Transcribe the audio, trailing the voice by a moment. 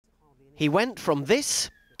He went from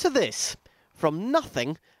this to this, from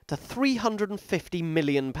nothing to £350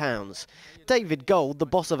 million. David Gold, the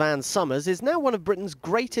boss of Ann Summers, is now one of Britain's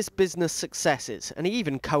greatest business successes, and he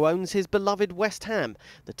even co-owns his beloved West Ham,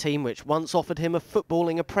 the team which once offered him a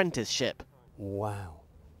footballing apprenticeship. Wow.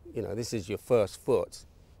 You know, this is your first foot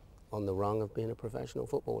on the rung of being a professional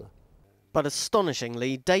footballer. But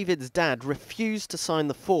astonishingly, David's dad refused to sign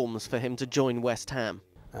the forms for him to join West Ham.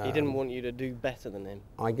 He didn't want you to do better than him.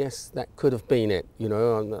 I guess that could have been it. You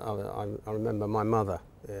know, I remember my mother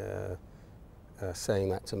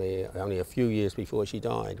saying that to me only a few years before she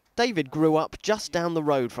died. David grew up just down the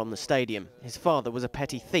road from the stadium. His father was a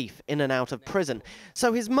petty thief in and out of prison,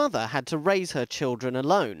 so his mother had to raise her children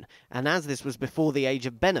alone, and as this was before the age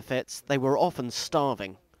of benefits, they were often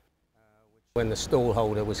starving. When the stall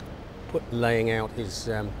holder was laying out his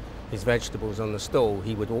vegetables on the stall,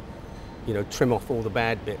 he would, you know, trim off all the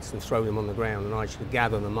bad bits and throw them on the ground, and I should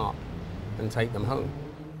gather them up and take them home.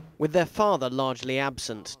 With their father largely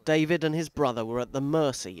absent, David and his brother were at the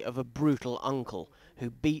mercy of a brutal uncle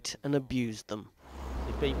who beat and abused them.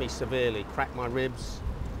 He beat me severely, cracked my ribs,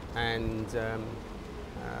 and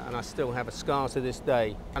I still have a scar to this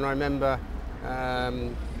day. And I remember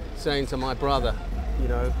saying to my brother, you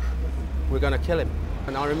know, we're going to kill him.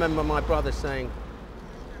 And I remember my brother saying,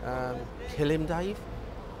 kill him, Dave?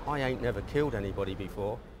 I ain't never killed anybody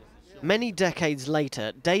before. Many decades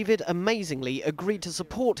later, David amazingly agreed to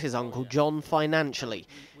support his Uncle John financially.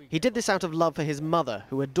 He did this out of love for his mother,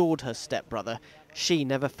 who adored her stepbrother. She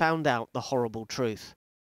never found out the horrible truth.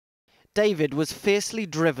 David was fiercely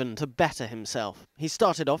driven to better himself. He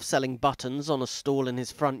started off selling buttons on a stall in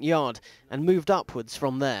his front yard and moved upwards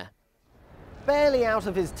from there. Barely out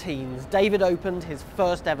of his teens, David opened his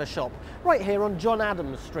first ever shop, right here on John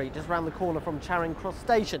Adams Street, just round the corner from Charing Cross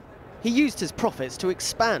Station. He used his profits to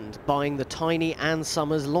expand, buying the tiny Ann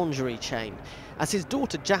Summers lingerie chain. As his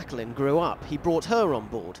daughter Jacqueline grew up, he brought her on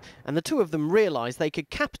board, and the two of them realised they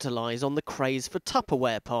could capitalise on the craze for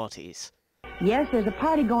Tupperware parties. Yes, there's a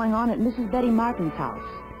party going on at Mrs. Betty Martin's house.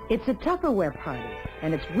 It's a Tupperware party,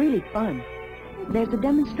 and it's really fun. There's a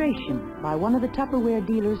demonstration by one of the Tupperware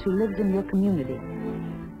dealers who lives in your community.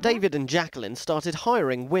 David and Jacqueline started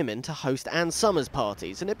hiring women to host Ann Summers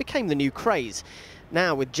parties, and it became the new craze.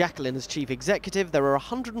 Now, with Jacqueline as chief executive, there are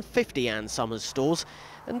 150 Ann Summers stores,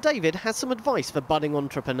 and David has some advice for budding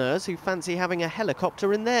entrepreneurs who fancy having a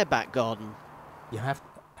helicopter in their back garden. You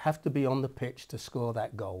have to be on the pitch to score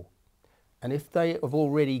that goal. And if they have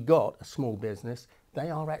already got a small business, they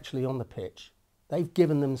are actually on the pitch. They've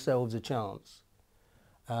given themselves a chance.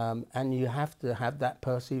 And you have to have that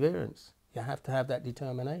perseverance. You have to have that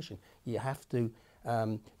determination. You have to,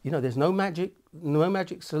 you know, there's no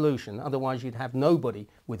magic solution. Otherwise, you'd have nobody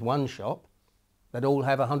with one shop. They'd all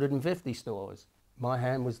have 150 stores. My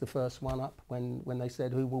hand was the first one up when they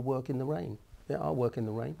said, who will work in the rain? Yeah, I'll work in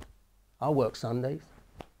the rain. I'll work Sundays.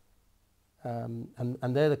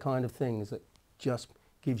 And they're the kind of things that just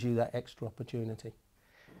gives you that extra opportunity.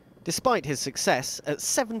 Despite his success, at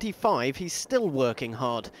 75 he's still working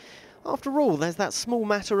hard. After all, there's that small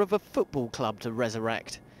matter of a football club to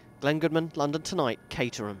resurrect. Glen, Goodman, London Tonight,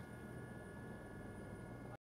 Caterham.